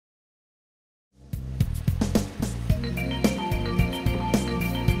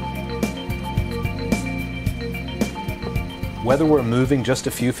Whether we're moving just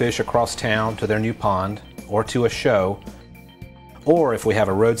a few fish across town to their new pond or to a show, or if we have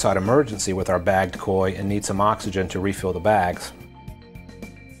a roadside emergency with our bagged koi and need some oxygen to refill the bags,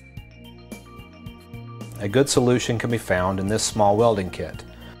 a good solution can be found in this small welding kit.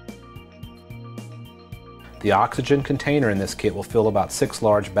 The oxygen container in this kit will fill about 6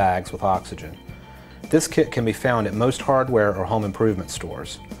 large bags with oxygen. This kit can be found at most hardware or home improvement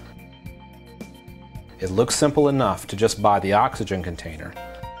stores. It looks simple enough to just buy the oxygen container.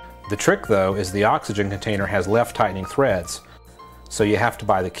 The trick though is the oxygen container has left tightening threads, so you have to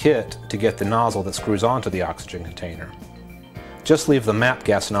buy the kit to get the nozzle that screws onto the oxygen container. Just leave the MAP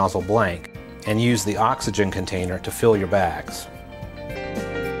gas nozzle blank and use the oxygen container to fill your bags.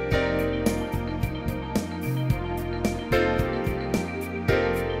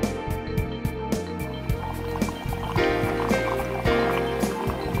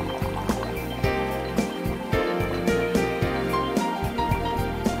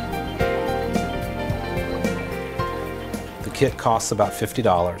 The kit costs about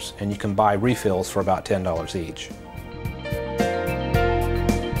 $50 and you can buy refills for about $10 each.